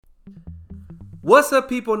What's up,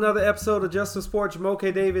 people? Another episode of Just for Sports.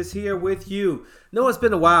 Jamoke Davis here with you. No, it's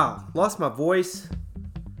been a while. Lost my voice.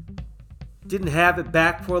 Didn't have it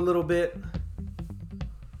back for a little bit.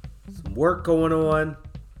 Some work going on.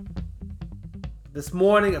 This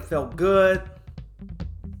morning, I felt good.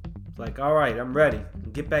 It's like, all right, I'm ready.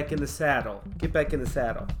 Get back in the saddle.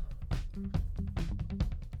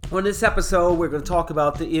 On this episode, we're going to talk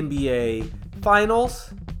about the NBA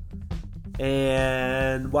Finals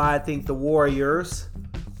and why I think the Warriors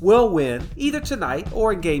will win either tonight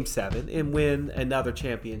or in Game 7 and win another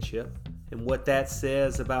championship, and what that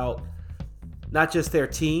says about not just their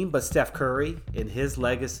team, but Steph Curry and his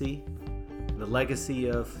legacy, the legacy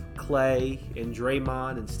of Clay and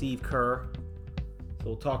Draymond and Steve Kerr. So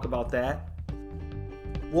we'll talk about that.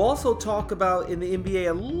 We'll also talk about in the NBA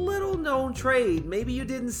a little known trade. Maybe you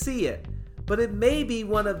didn't see it, but it may be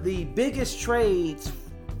one of the biggest trades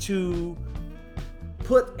to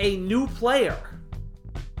put a new player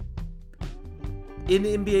in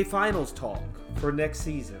the NBA Finals talk for next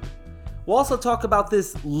season. We'll also talk about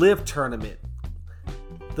this LIV tournament,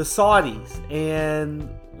 the Saudis, and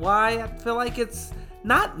why I feel like it's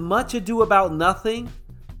not much ado about nothing,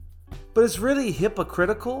 but it's really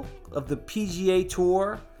hypocritical of the PGA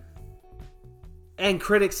Tour and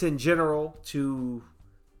critics in general to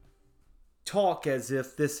talk as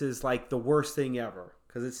if this is like the worst thing ever,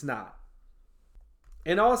 because it's not.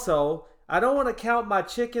 And also, I don't want to count my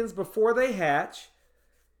chickens before they hatch,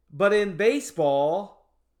 but in baseball,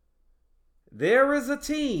 there is a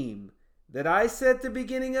team that I said at the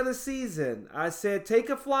beginning of the season, I said take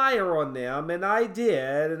a flyer on them, and I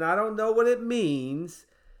did, and I don't know what it means,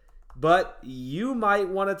 but you might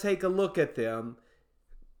want to take a look at them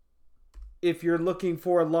if you're looking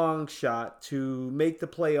for a long shot to make the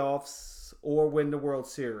playoffs or win the World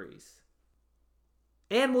Series.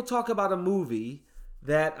 And we'll talk about a movie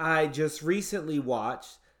that I just recently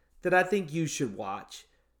watched that I think you should watch.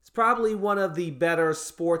 It's probably one of the better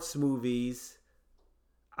sports movies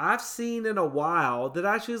I've seen in a while that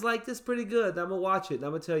actually is like, this is pretty good. I'm going to watch it, and I'm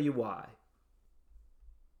going to tell you why.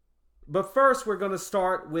 But first, we're going to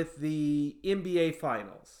start with the NBA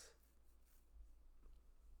Finals.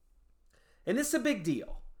 And it's a big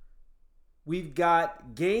deal. We've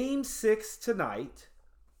got Game 6 tonight.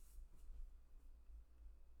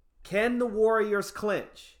 Can the Warriors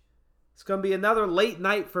clinch? It's going to be another late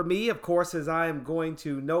night for me, of course, as I am going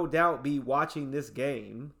to no doubt be watching this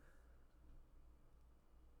game.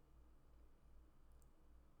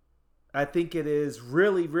 I think it is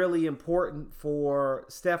really, really important for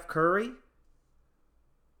Steph Curry.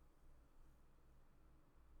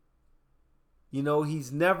 You know,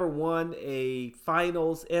 he's never won a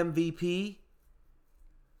Finals MVP.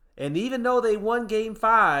 And even though they won Game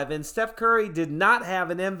 5, and Steph Curry did not have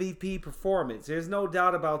an MVP performance, there's no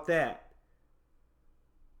doubt about that.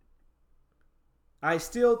 I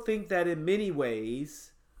still think that in many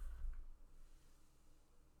ways,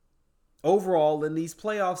 overall, in these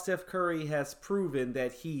playoffs, Steph Curry has proven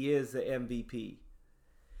that he is the MVP.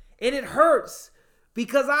 And it hurts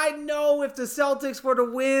because I know if the Celtics were to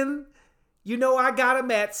win, you know, I got them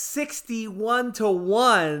at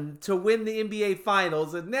 61-1 to win the NBA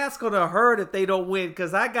Finals. And that's going to hurt if they don't win,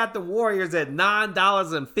 because I got the Warriors at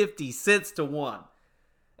 $9.50 to 1.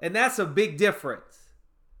 And that's a big difference.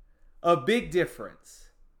 A big difference.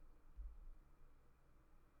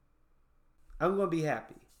 I'm going to be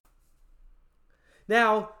happy.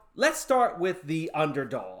 Now, let's start with the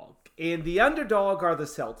underdog. And the underdog are the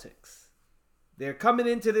Celtics. They're coming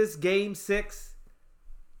into this Game 6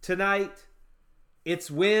 tonight.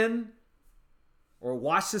 It's win or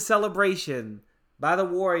watch the celebration by the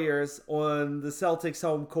Warriors on the Celtics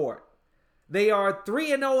home court. They are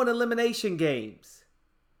 3-0 in elimination games.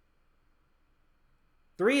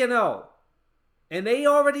 3-0. And they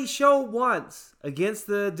already showed once against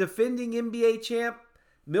the defending NBA champ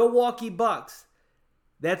Milwaukee Bucks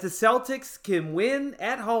that the Celtics can win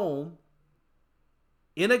at home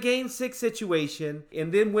in a Game 6 situation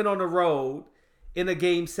and then win on the road in a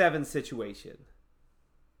Game 7 situation.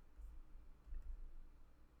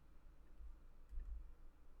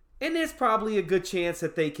 And there's probably a good chance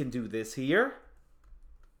that they can do this here.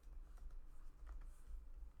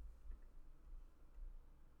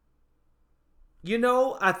 You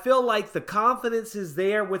know, I feel like the confidence is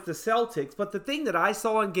there with the Celtics, but the thing that I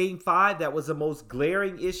saw in Game 5 that was the most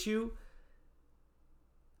glaring issue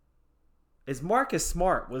is Marcus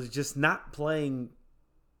Smart was just not playing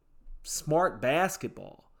smart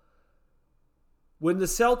basketball. When the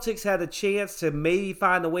Celtics had a chance to maybe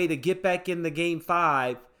find a way to get back into Game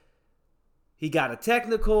 5, he got a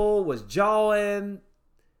technical, was jawing,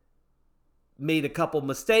 made a couple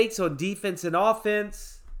mistakes on defense and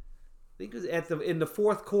offense. I think it was in the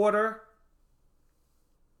fourth quarter.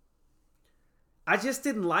 I just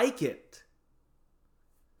didn't like it.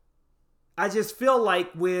 I just feel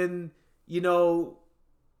like when,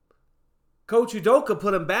 Coach Udoka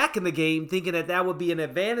put him back in the game thinking that would be an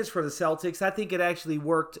advantage for the Celtics, I think it actually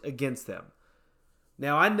worked against them.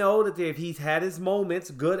 Now, I know that if he's had his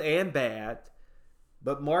moments, good and bad,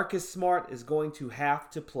 but Marcus Smart is going to have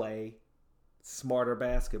to play smarter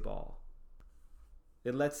basketball.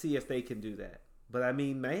 And let's see if they can do that. But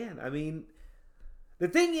the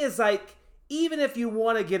thing is, even if you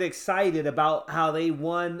want to get excited about how they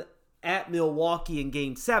won at Milwaukee in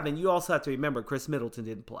Game 7, you also have to remember Chris Middleton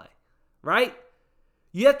didn't play, right?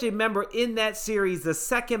 You have to remember in that series, the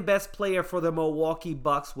second best player for the Milwaukee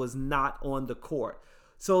Bucks was not on the court.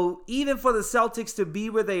 So even for the Celtics to be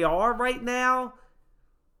where they are right now,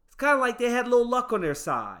 it's kind of like they had a little luck on their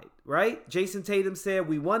side, right? Jason Tatum said,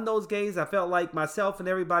 we won those games. I felt like myself and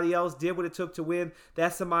everybody else did what it took to win.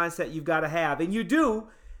 That's the mindset you've got to have. And you do,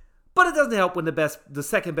 but it doesn't help when the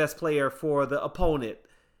second best player for the opponent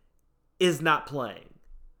is not playing.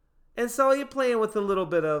 And so you're playing with a little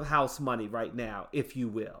bit of house money right now, if you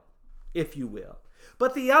will.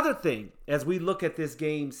 But the other thing, as we look at this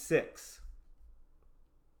Game 6,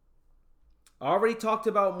 I already talked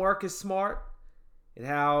about Marcus Smart and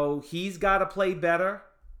how he's got to play better.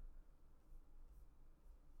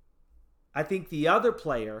 I think the other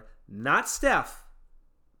player, not Steph,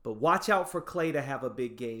 but watch out for Klay to have a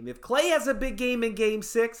big game. If Klay has a big game in Game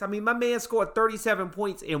 6, my man scored 37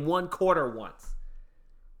 points in one quarter once.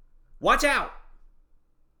 Watch out.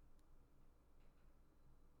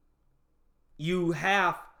 You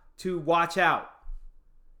have to watch out.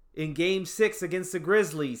 In Game 6 against the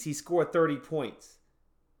Grizzlies, he scored 30 points.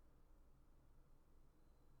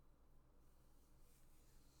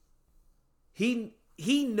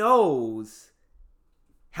 He knows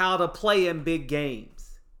how to play in big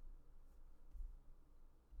games.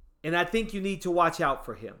 And I think you need to watch out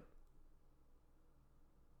for him.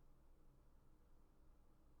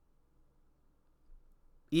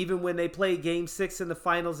 Even when they played Game 6 in the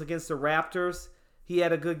finals against the Raptors, he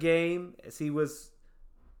had a good game as he was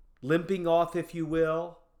limping off, if you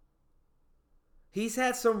will. He's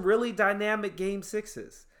had some really dynamic Game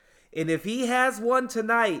 6s. And if he has one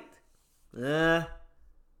tonight, I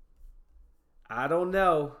don't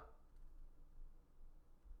know.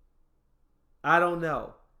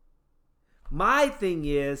 My thing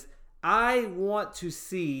is, I want to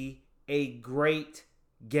see a great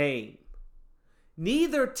game.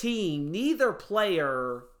 Neither team, neither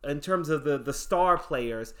player, in terms of the star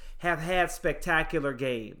players, have had spectacular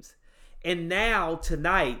games. And now,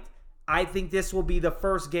 tonight, I think this will be the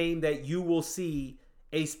first game that you will see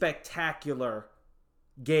a spectacular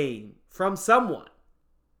game from someone.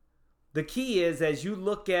 The key is, as you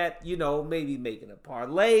look at, maybe making a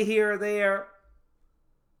parlay here or there,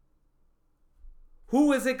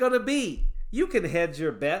 who is it going to be? You can hedge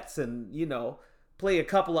your bets and, play a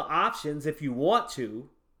couple of options if you want to.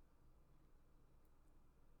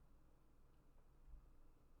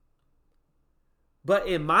 But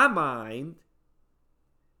in my mind,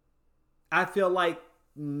 I feel like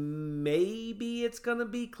maybe it's going to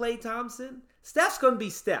be Klay Thompson. Steph's going to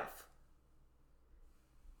be Steph.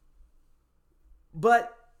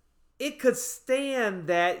 But it could stand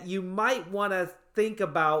that you might want to think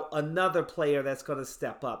about another player that's going to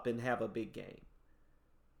step up and have a big game.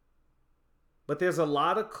 But there's a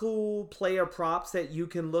lot of cool player props that you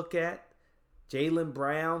can look at. Jaylen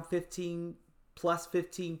Brown, plus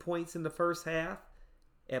 15 points in the first half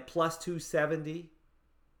at plus 270.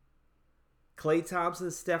 Klay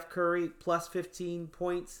Thompson, Steph Curry, plus 15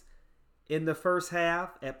 points in the first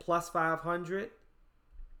half at plus 500.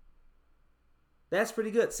 That's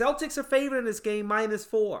pretty good. Celtics are favored in this game,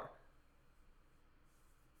 -4.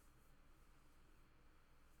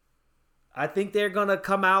 I think they're going to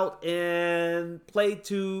come out and play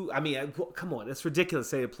to, come on, it's ridiculous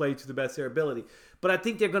to say play to the best of their ability. But I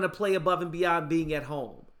think they're going to play above and beyond being at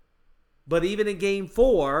home. But even in Game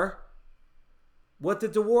 4, what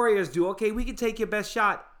did the Warriors do? Okay, we can take your best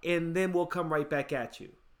shot, and then we'll come right back at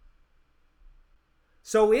you.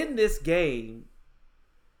 So in this game,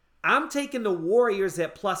 I'm taking the Warriors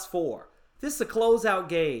at +4. This is a closeout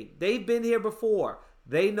game. They've been here before.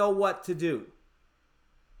 They know what to do.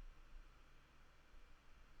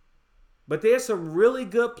 But there's some really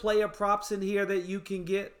good player props in here that you can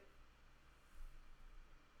get.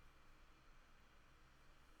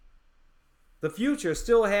 The future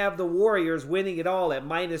still have the Warriors winning it all at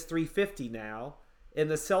 -350 now. And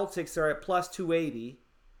the Celtics are at +280.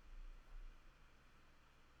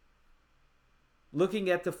 Looking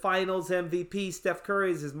at the finals MVP, Steph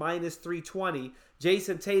Curry is minus 320.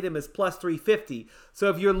 Jason Tatum is plus 350. So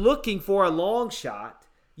if you're looking for a long shot,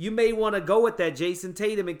 you may want to go with that Jason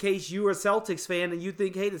Tatum in case you're a Celtics fan and you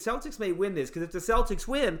think, hey, the Celtics may win this. Because if the Celtics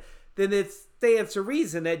win, then it stands to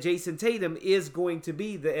reason that Jason Tatum is going to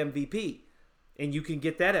be the MVP. And you can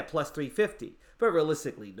get that at plus 350. But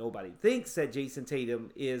realistically, nobody thinks that Jason Tatum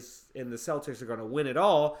is and the Celtics are going to win it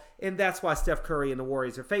all. And that's why Steph Curry and the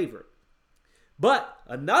Warriors are favored. But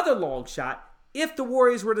another long shot, if the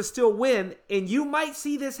Warriors were to still win, and you might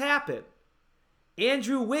see this happen,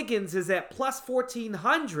 Andrew Wiggins is at plus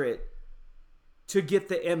 1,400 to get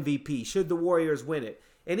the MVP should the Warriors win it.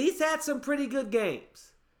 And he's had some pretty good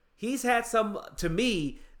games. He's had some, to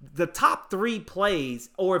me, the top 3 plays,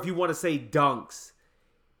 or if you want to say dunks,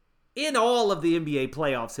 in all of the NBA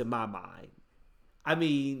playoffs in my mind. I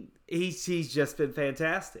mean, he's just been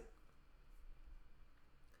fantastic.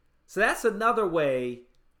 So that's another way,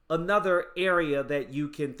 another area that you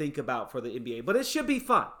can think about for the NBA. But it should be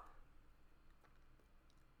fun.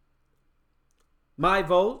 My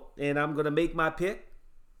vote, and I'm going to make my pick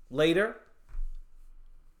later,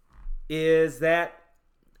 is that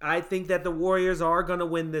I think that the Warriors are going to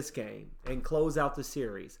win this game and close out the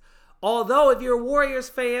series. Although, if you're a Warriors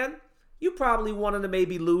fan, you probably wanted to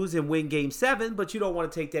maybe lose and win Game 7, but you don't want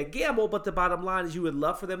to take that gamble. But the bottom line is you would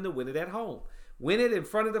love for them to win it at home. Win it in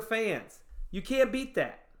front of the fans. You can't beat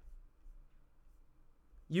that.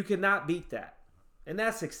 You cannot beat that. And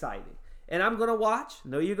that's exciting. And I'm going to watch. I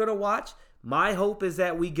know you're going to watch. My hope is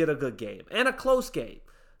that we get a good game and a close game.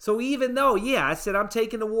 So even though, yeah, I said I'm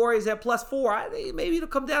taking the Warriors at plus 4, I think maybe it'll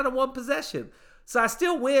come down to one possession. So I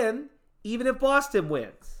still win, even if Boston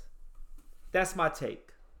wins. That's my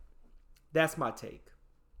take. That's my take.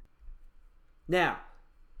 Now,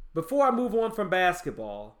 before I move on from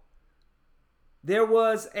basketball, there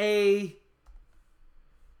was a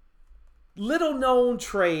little-known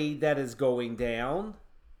trade that is going down.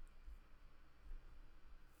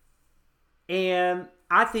 And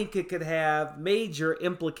I think it could have major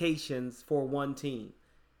implications for one team.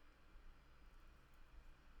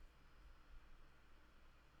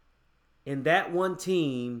 And that one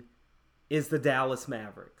team is the Dallas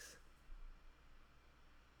Mavericks.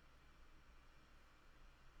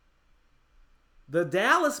 The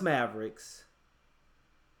Dallas Mavericks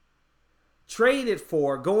traded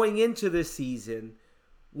for, going into this season,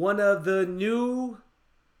 one of the new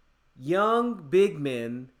young big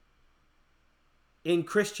men in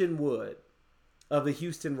Christian Wood of the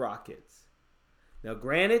Houston Rockets. Now,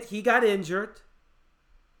 granted, he got injured.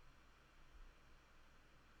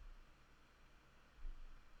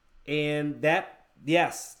 And that,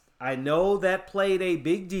 yes, I know that played a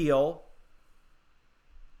big deal.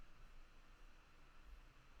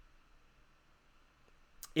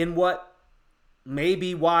 In what may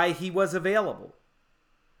be why he was available.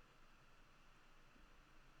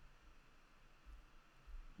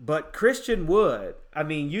 But Christian Wood, I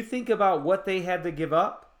mean, you think about what they had to give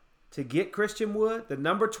up to get Christian Wood, the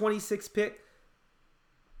number 26 pick,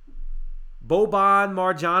 Boban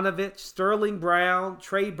Marjanovic, Sterling Brown,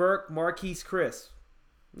 Trey Burke, Marquise Chris.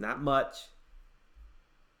 Not much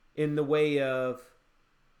in the way of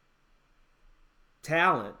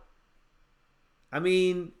talent. I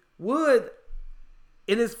mean, Wood,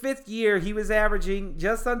 in his 5th year, he was averaging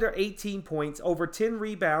just under 18 points, over 10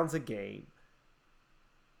 rebounds a game.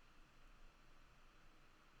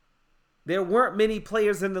 There weren't many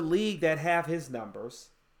players in the league that have his numbers.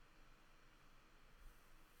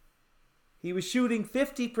 He was shooting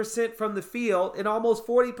 50% from the field and almost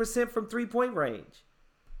 40% from three-point range.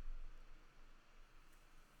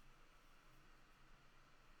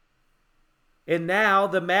 And now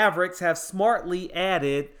the Mavericks have smartly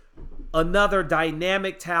added another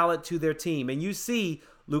dynamic talent to their team. And you see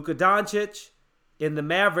Luka Doncic and the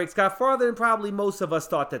Mavericks got farther than probably most of us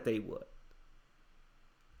thought that they would.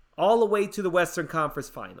 All the way to the Western Conference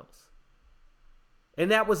Finals.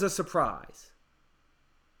 And that was a surprise.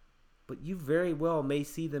 But you very well may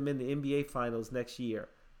see them in the NBA Finals next year.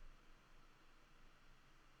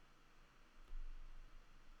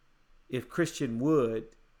 If Christian Wood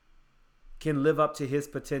can live up to his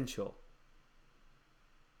potential.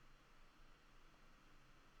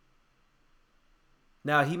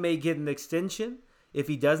 Now, he may get an extension. If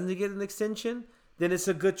he doesn't get an extension, then it's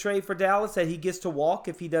a good trade for Dallas that he gets to walk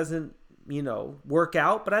if he doesn't, work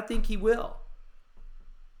out. But I think he will.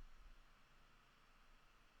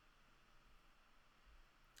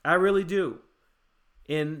 I really do.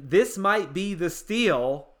 And this might be the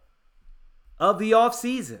steal of the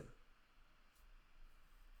offseason.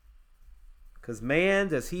 Because, man,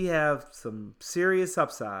 does he have some serious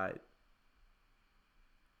upside.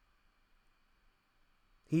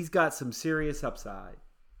 He's got some serious upside.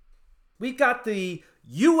 We got the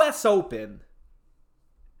U.S. Open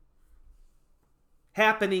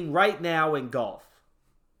happening right now in golf.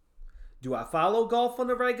 Do I follow golf on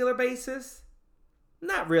a regular basis?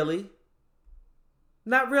 Not really.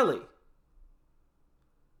 Not really.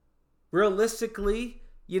 Realistically,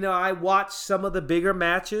 I watch some of the bigger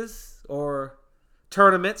matches or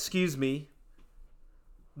tournaments, the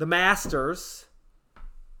Masters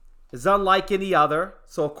is unlike any other.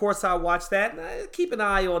 So, of course, I watch that. And I keep an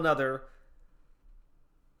eye on other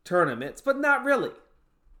tournaments, but not really.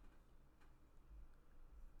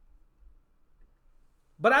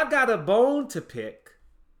 But I've got a bone to pick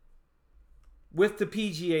with the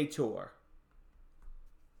PGA Tour.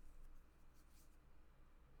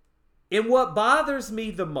 And what bothers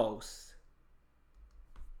me the most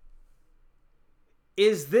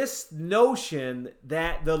is this notion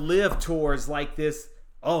that the LIV Tour is like this,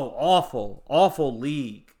 awful, awful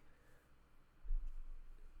league.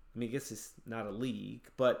 I mean, I guess it's not a league,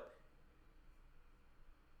 but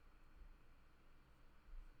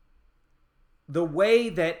the way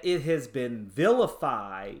that it has been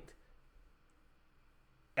vilified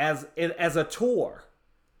as a tour.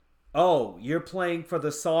 Oh, you're playing for the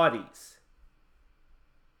Saudis.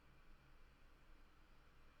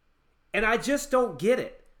 And I just don't get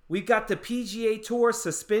it. We've got the PGA Tour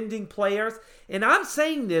suspending players. And I'm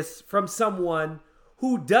saying this from someone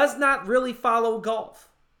who does not really follow golf.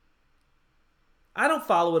 I don't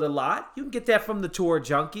follow it a lot. You can get that from the Tour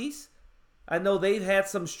Junkies. I know they've had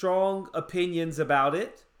some strong opinions about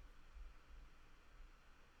it.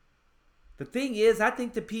 The thing is, I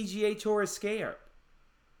think the PGA Tour is scared.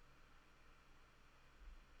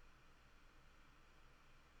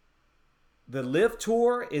 The LIV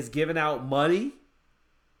Tour is giving out money.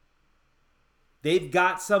 They've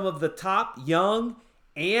got some of the top young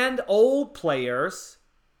and old players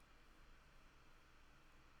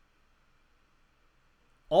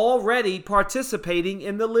already participating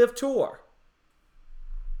in the LIV Tour.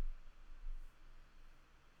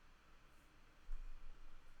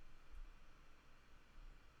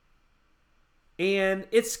 And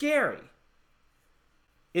it's scary.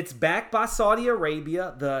 It's backed by Saudi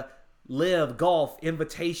Arabia, the LIV Golf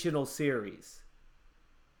Invitational Series.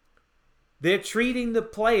 They're treating the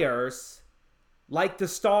players like the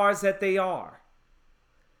stars that they are.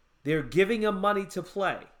 They're giving them money to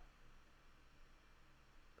play.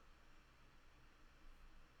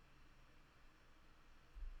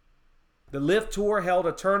 The LIV Tour held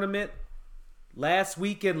a tournament last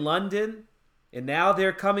week in London, and now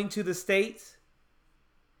they're coming to the States.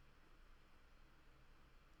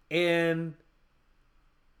 And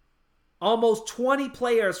almost 20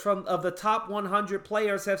 players of the top 100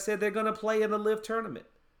 players have said they're going to play in the LIV tournament.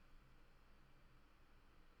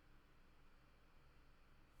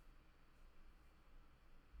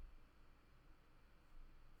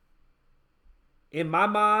 In my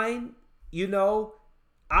mind,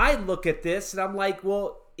 I look at this and I'm like,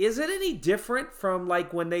 well, is it any different from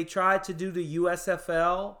like when they tried to do the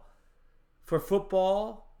USFL for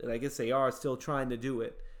football? And I guess they are still trying to do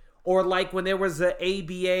it. Or like when there was the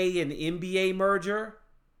ABA and NBA merger.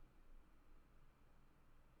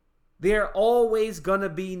 There are always going to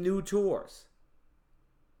be new tours.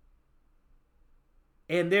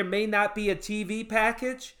 And there may not be a TV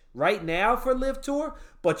package right now for LIV Tour,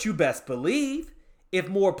 but you best believe if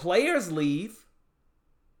more players leave,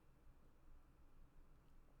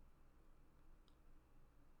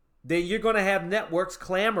 then you're going to have networks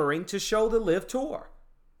clamoring to show the LIV Tour.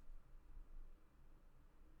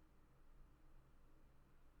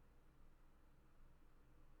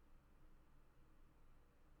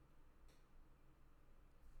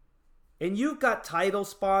 And you've got title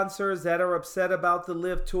sponsors that are upset about the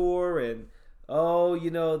LIV Tour and,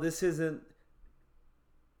 this isn't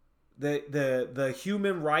the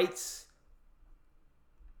human rights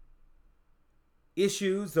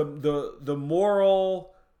issues, the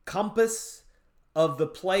moral compass of the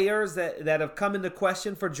players that have come into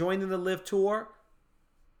question for joining the LIV Tour.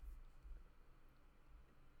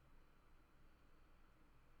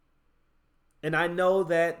 And I know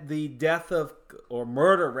that the death of, or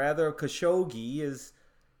murder rather, of Khashoggi is,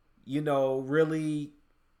 really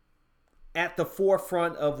at the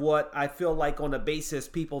forefront of what I feel like on a basis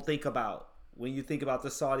people think about when you think about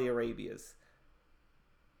the Saudi Arabia's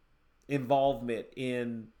involvement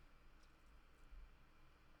in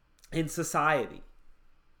society.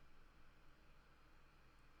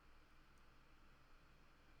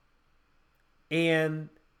 And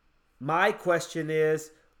my question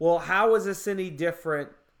is, well, how is this any different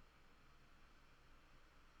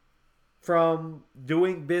from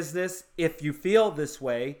doing business, if you feel this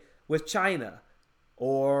way, with China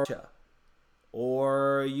or Russia.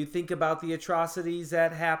 Or you think about the atrocities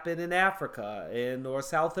that happen in Africa or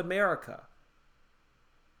South America.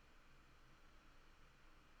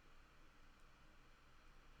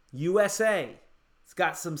 USA, it's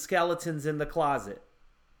got some skeletons in the closet.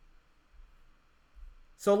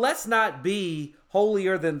 So let's not be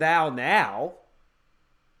holier than thou now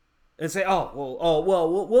and say,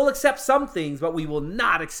 we'll accept some things, but we will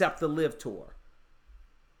not accept the LIV Tour.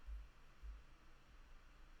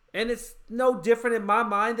 And it's no different in my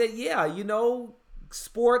mind that,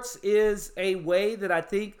 sports is a way that I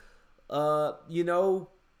think,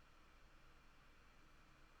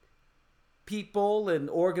 people and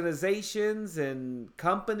organizations and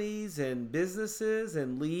companies and businesses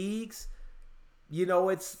and leagues,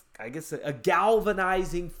 it's, I guess, a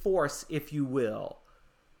galvanizing force, if you will.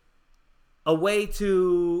 A way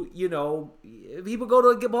to, people go to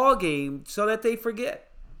a ball game so that they forget.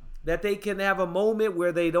 That they can have a moment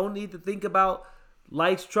where they don't need to think about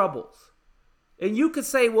life's troubles. And you could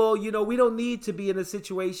say, well, we don't need to be in a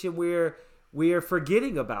situation where we're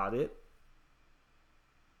forgetting about it.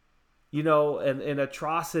 An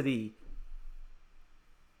atrocity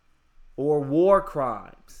or war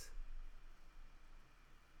crimes.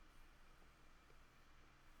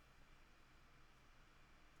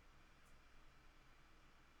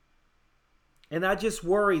 And I just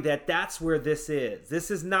worry that that's where this is. This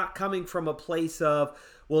is not coming from a place of,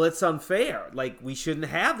 well, it's unfair. Like, we shouldn't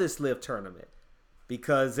have this LIV tournament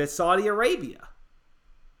because it's Saudi Arabia.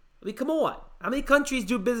 I mean, come on. How many countries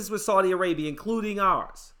do business with Saudi Arabia, including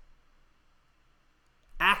ours?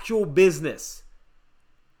 Actual business.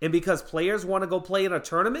 And because players want to go play in a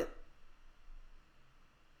tournament?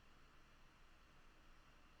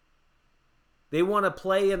 They want to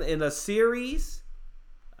play in a series?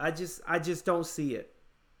 I just don't see it.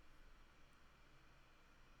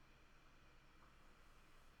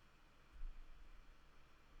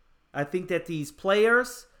 I think that these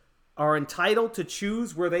players are entitled to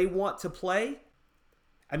choose where they want to play.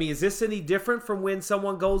 I mean, is this any different from when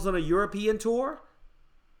someone goes on a European tour?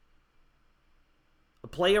 A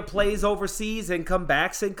player plays overseas and comes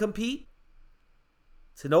back and compete.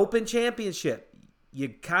 It's an open championship. You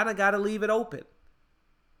kind of got to leave it open.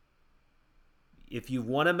 If you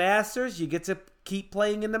won a Masters, you get to keep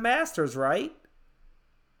playing in the Masters, right?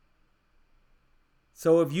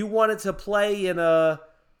 So if you wanted to play in a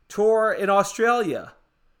tour in Australia,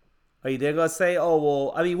 are you then going to say,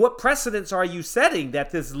 what precedents are you setting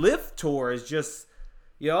that this LIV Tour is just,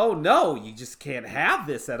 no, you just can't have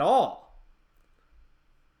this at all.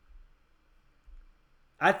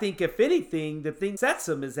 I think if anything, the thing sets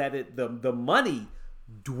them is that the money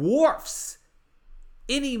dwarfs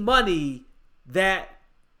any money that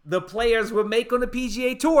the players would make on the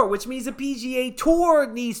PGA Tour, which means the PGA Tour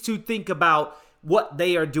needs to think about what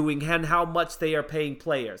they are doing and how much they are paying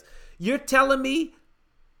players. You're telling me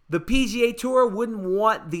the PGA Tour wouldn't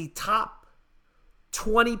want the top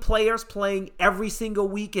 20 players playing every single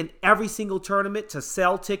week in every single tournament to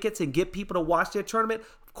sell tickets and get people to watch their tournament?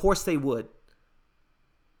 Of course they would.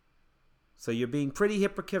 So you're being pretty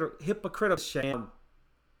hypocritical, Sham.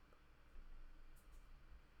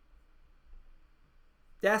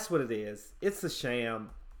 That's what it is. It's a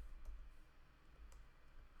sham.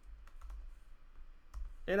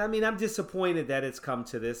 And I mean, I'm disappointed that it's come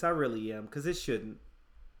to this. I really am, because it shouldn't.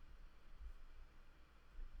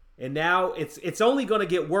 And now it's only going to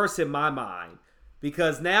get worse in my mind,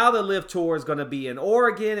 because now the LIV Tour is going to be in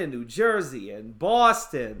Oregon and New Jersey and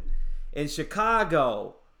Boston and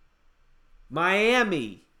Chicago,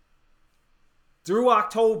 Miami, through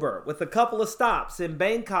October, with a couple of stops in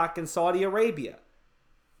Bangkok and Saudi Arabia.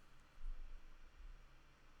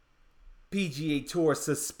 PGA Tour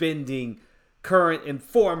suspending current and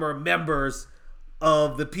former members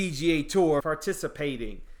of the PGA Tour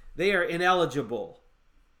participating. They are ineligible.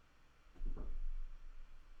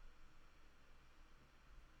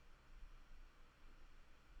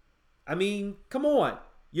 I mean, come on.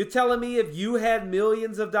 You're telling me if you had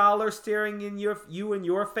millions of dollars staring in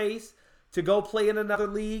your face to go play in another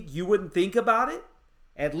league, you wouldn't think about it?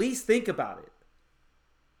 At least think about it.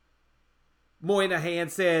 Moynihan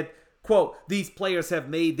said, quote, "These players have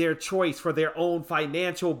made their choice for their own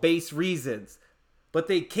financial-based reasons, but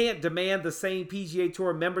they can't demand the same PGA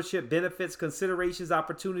Tour membership benefits, considerations,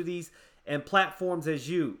 opportunities, and platforms as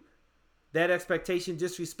you. That expectation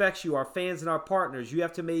disrespects you, our fans and our partners. You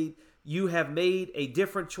have you have made a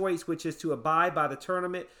different choice, which is to abide by the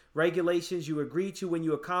tournament regulations you agreed to when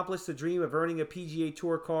you accomplished the dream of earning a PGA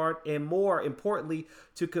Tour card, and more importantly,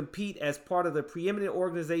 to compete as part of the preeminent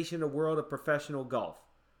organization in the world of professional golf.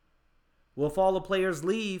 Well, if all the players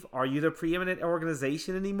leave, are you the preeminent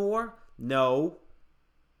organization anymore? No.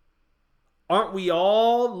 Aren't we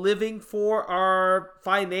all living for our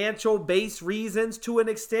financial based reasons to an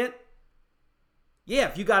extent? Yeah,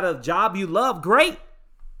 if you got a job you love, great.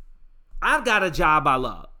 I've got a job I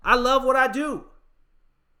love. I love what I do.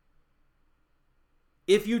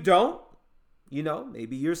 If you don't,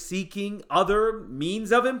 maybe you're seeking other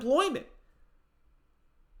means of employment.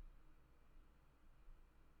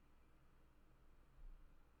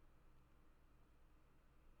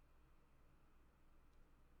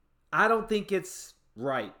 I don't think it's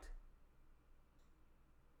right.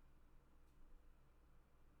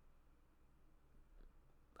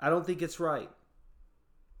 I don't think it's right.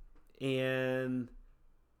 And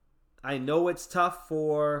I know it's tough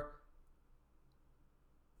for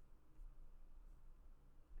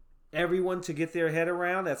everyone to get their head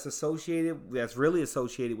around that's really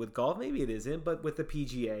associated with golf. Maybe it isn't, but with the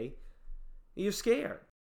PGA, you're scared.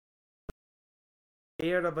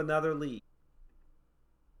 Scared of another league.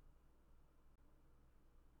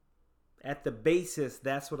 At the basis,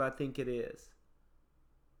 that's what I think it is.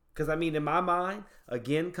 Because, in my mind,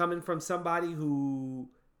 again, coming from somebody who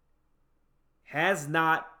has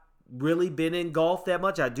not really been in golf that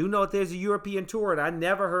much, I do know that there's a European Tour, and I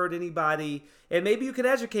never heard anybody, and maybe you could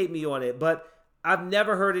educate me on it, but I've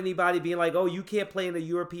never heard anybody being like, oh, you can't play in the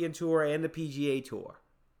European Tour and the PGA Tour.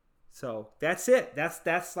 So that's it.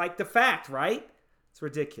 That's like the fact, right? It's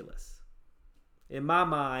ridiculous. In my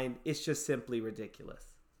mind, it's just simply ridiculous.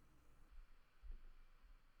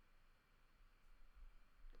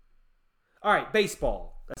 All right,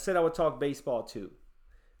 baseball. I said I would talk baseball too.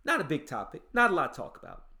 Not a big topic. Not a lot to talk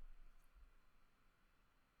about.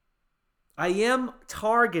 I am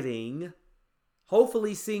targeting,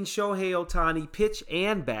 hopefully seeing Shohei Ohtani pitch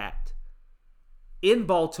and bat in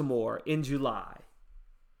Baltimore in July.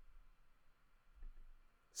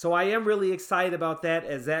 So I am really excited about that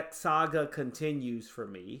as that saga continues for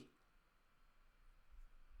me.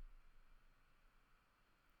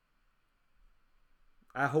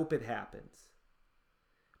 I hope it happens.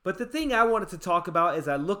 But the thing I wanted to talk about as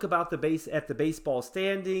I look about at the baseball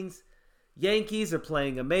standings, Yankees are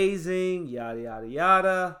playing amazing, yada, yada,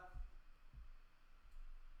 yada.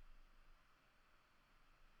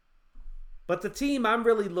 But the team I'm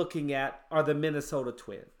really looking at are the Minnesota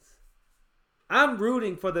Twins. I'm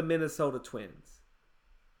rooting for the Minnesota Twins.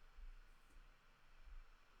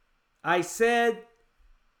 I said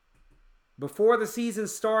before the season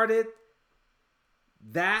started,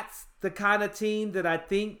 that's the kind of team that I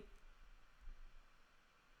think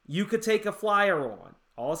you could take a flyer on.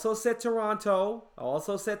 Also said Toronto.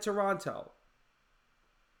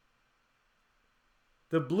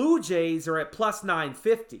 The Blue Jays are at plus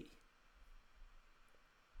 950.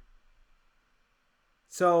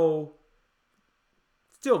 So,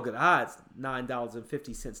 still good odds,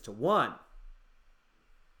 $9.50 to 1.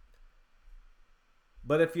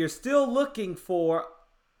 But if you're still looking for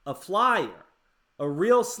a flyer, a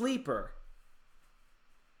real sleeper,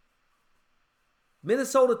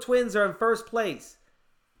 Minnesota Twins are in first place,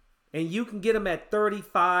 and you can get them at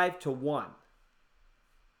 35 to 1.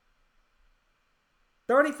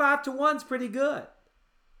 35 to 1's pretty good.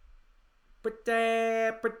 Pretty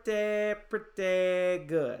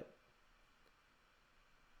good.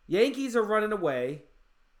 Yankees are running away,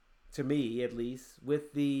 to me at least,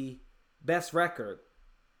 with the best record.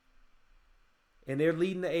 And they're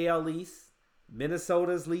leading the AL East.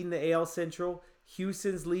 Minnesota's leading the AL Central.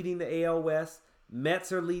 Houston's leading the AL West.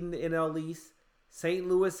 Mets are leading the NL East. St.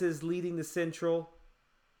 Louis is leading the Central.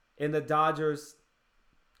 And the Dodgers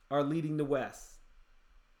are leading the West.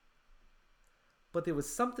 But there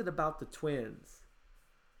was something about the Twins.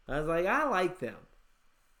 I was like, I like them.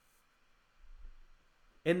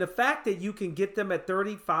 And the fact that you can get them at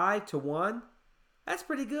 35 to 1, that's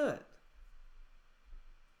pretty good.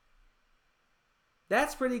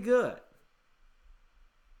 That's pretty good.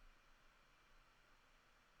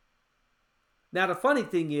 Now, the funny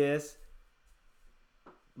thing is,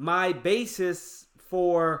 my basis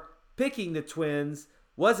for picking the Twins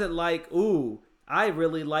wasn't like, ooh, I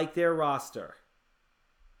really like their roster.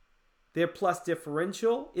 Their plus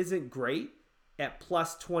differential isn't great at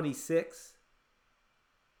plus 26.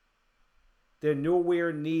 They're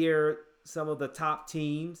nowhere near some of the top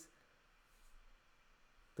teams.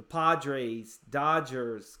 The Padres,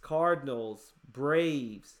 Dodgers, Cardinals,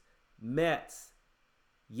 Braves, Mets,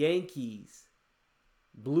 Yankees,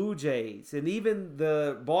 Blue Jays, and even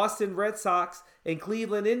the Boston Red Sox and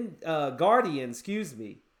Cleveland Guardians,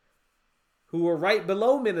 who are right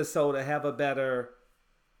below Minnesota, have a better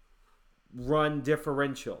run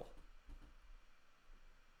differential.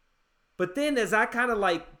 But then as I kind of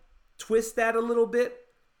like twist that a little bit,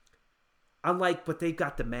 I'm like, but they've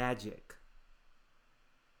got the magic.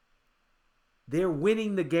 They're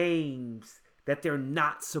winning the games that they're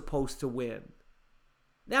not supposed to win.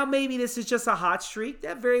 Now, maybe this is just a hot streak.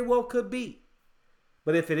 That very well could be.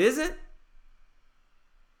 But if it isn't,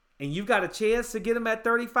 and you've got a chance to get them at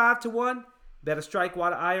 35-1, better strike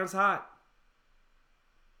while the iron's hot.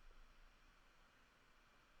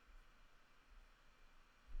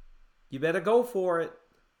 You better go for it.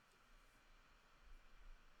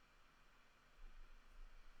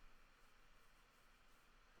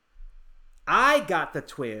 I got the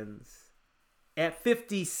Twins at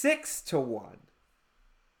 56-1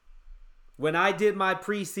 when I did my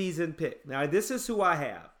preseason pick. Now, this is who I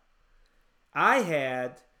have.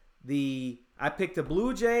 I picked the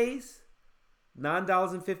Blue Jays,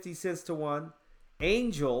 $9.50 to 1.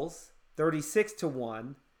 Angels,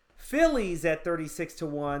 36-1. Phillies at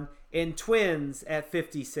 36-1. And Twins at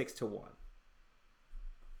 56-1.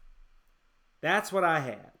 That's what I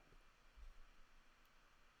had.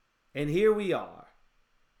 And here we are.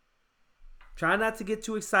 Try not to get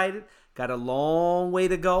too excited. Got a long way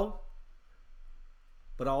to go.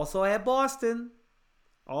 But also at Boston.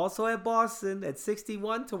 At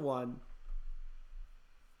 61-1.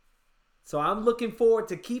 So I'm looking forward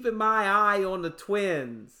to keeping my eye on the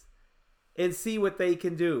Twins and see what they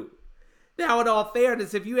can do. Now, in all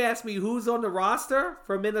fairness, if you ask me who's on the roster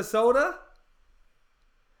for Minnesota,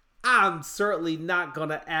 I'm certainly not going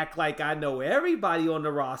to act like I know everybody on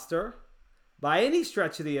the roster by any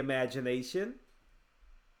stretch of the imagination.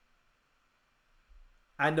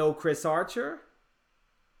 I know Chris Archer,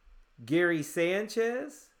 Gary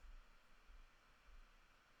Sanchez.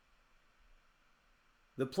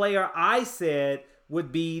 The player I said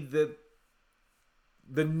would be the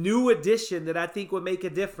new addition that I think would make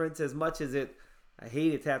a difference, as much as I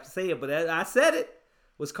hated to have to say it, but I said it,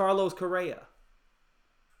 was Carlos Correa.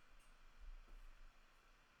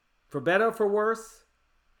 For better or for worse,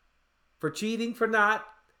 for cheating, for not,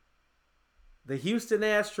 the Houston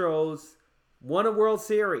Astros won a World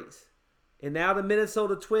Series. And now the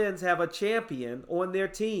Minnesota Twins have a champion on their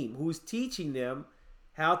team who's teaching them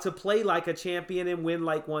how to play like a champion and win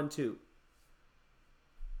like one too.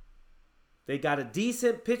 They got a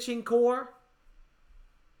decent pitching core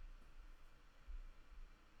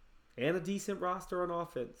and a decent roster on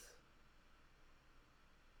offense.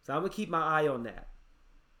 So I'm going to keep my eye on that.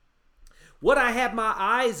 What I had my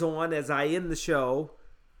eyes on as I end the show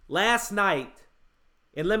last night,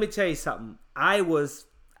 and let me tell you something, I was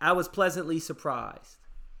pleasantly surprised.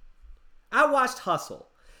 I watched Hustle.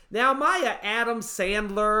 Now, am I an Adam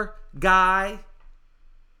Sandler guy?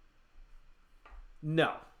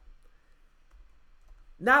 No.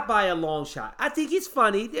 Not by a long shot. I think he's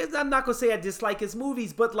funny. I'm not going to say I dislike his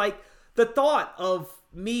movies, but like the thought of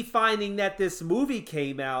me finding that this movie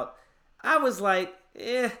came out, I was like,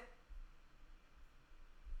 eh.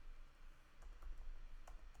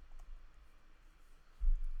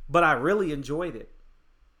 But I really enjoyed it.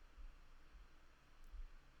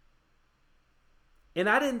 And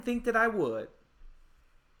I didn't think that I would.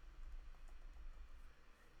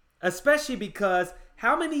 Especially because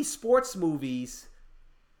how many sports movies,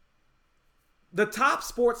 the top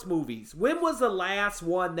sports movies, when was the last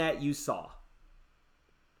one that you saw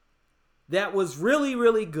that was really,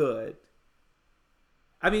 really good?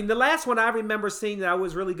 I mean, the last one I remember seeing that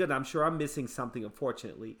was really good, and I'm sure I'm missing something,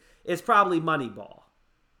 unfortunately, is probably Moneyball.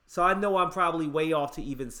 So I know I'm probably way off to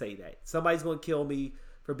even say that. Somebody's going to kill me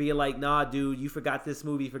for being like, nah, dude, you forgot this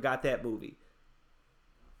movie, forgot that movie.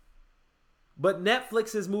 But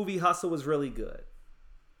Netflix's movie Hustle was really good.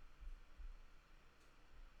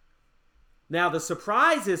 Now, the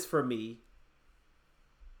surprises for me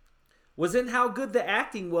was in how good the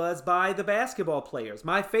acting was by the basketball players.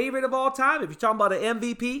 My favorite of all time, if you're talking about an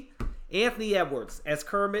MVP, Anthony Edwards as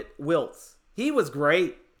Kermit Wilts. He was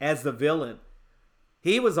great as the villain.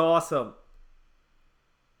 He was awesome.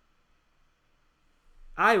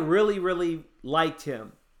 I really, really liked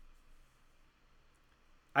him.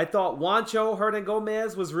 I thought Juancho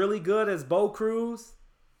Hernangomez was really good as Bo Cruz,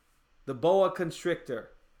 the boa constrictor.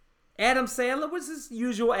 Adam Sandler was his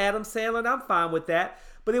usual Adam Sandler, and I'm fine with that.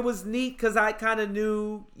 But it was neat because I kind of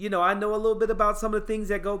knew, I know a little bit about some of the things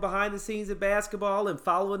that go behind the scenes in basketball and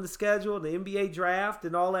following the schedule and the NBA draft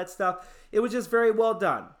and all that stuff. It was just very well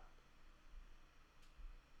done.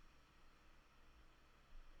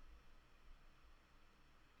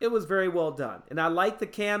 It was very well done. And I like the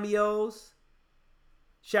cameos.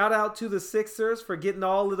 Shout out to the Sixers for getting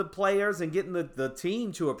all of the players and getting the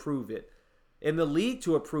team to approve it and the league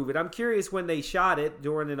to approve it. I'm curious when they shot it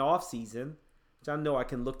during an off season, which I know I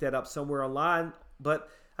can look that up somewhere online. But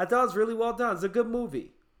I thought it was really well done. It's a good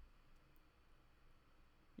movie.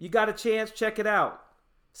 You got a chance, check it out.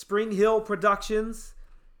 Spring Hill Productions.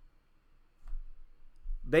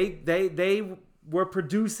 They were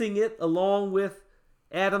producing it along with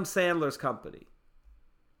Adam Sandler's company.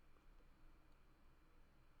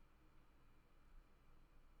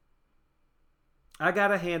 I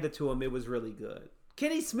gotta hand it to him. It was really good.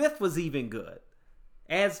 Kenny Smith was even good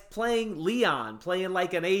as playing Leon, playing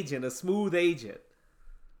like an agent, a smooth agent.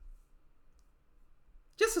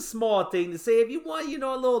 Just a small thing to say. If you want,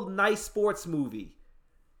 a little nice sports movie,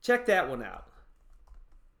 check that one out.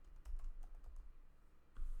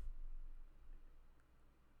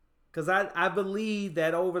 Because I believe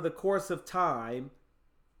that over the course of time,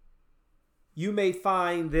 you may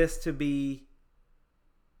find this to be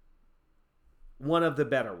one of the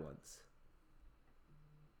better ones.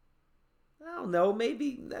 I don't know,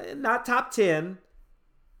 maybe not top 10,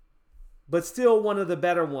 but still one of the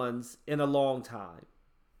better ones in a long time.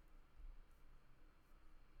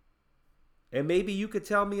 And maybe you could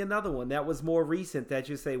tell me another one that was more recent that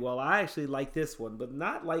you say, well, I actually like this one, but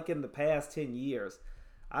not like in the past 10 years.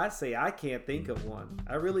 I say I can't think of one.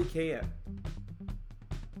 I really can't.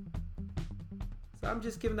 So I'm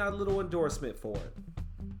just giving out a little endorsement for it.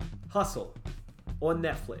 Hustle on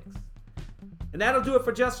Netflix. And that'll do it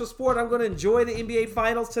for Just for Sport. I'm going to enjoy the NBA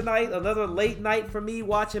Finals tonight. Another late night for me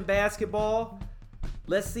watching basketball.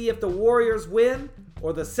 Let's see if the Warriors win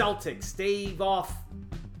or the Celtics stave off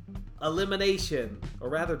elimination, or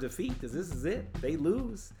rather defeat, because this is it. They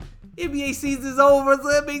lose. NBA season's over, so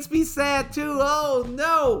that makes me sad too. Oh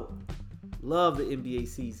no! Love the NBA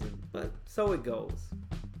season, but so it goes.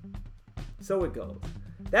 So it goes.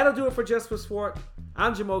 That'll do it for Just for Sport.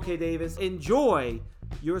 I'm Jamoke Davis. Enjoy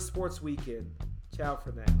your sports weekend. Ciao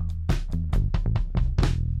for now.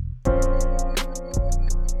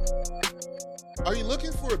 Are you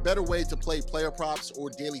looking for a better way to play player props or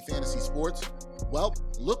daily fantasy sports? Well,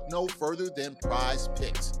 look no further than Prize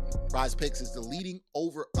Picks. Prize Picks is the leading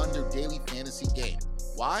over-under daily fantasy game.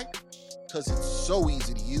 Why? Because it's so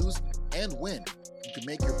easy to use and win. You can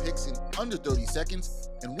make your picks in under 30 seconds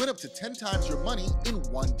and win up to 10 times your money in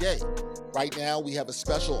one day. Right now, we have a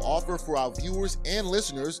special offer for our viewers and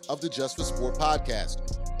listeners of the Just for Sport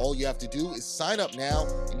podcast. All you have to do is sign up now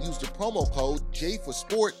and use the promo code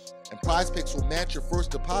JForSport, and Prize Picks will match your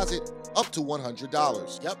first deposit up to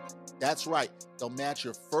 $100. Yep, that's right. They'll match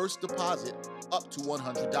your first deposit up to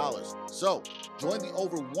 $100. So, join the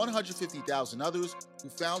over 150,000 others who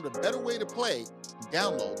found a better way to play and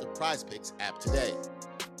download the Prize Picks app today.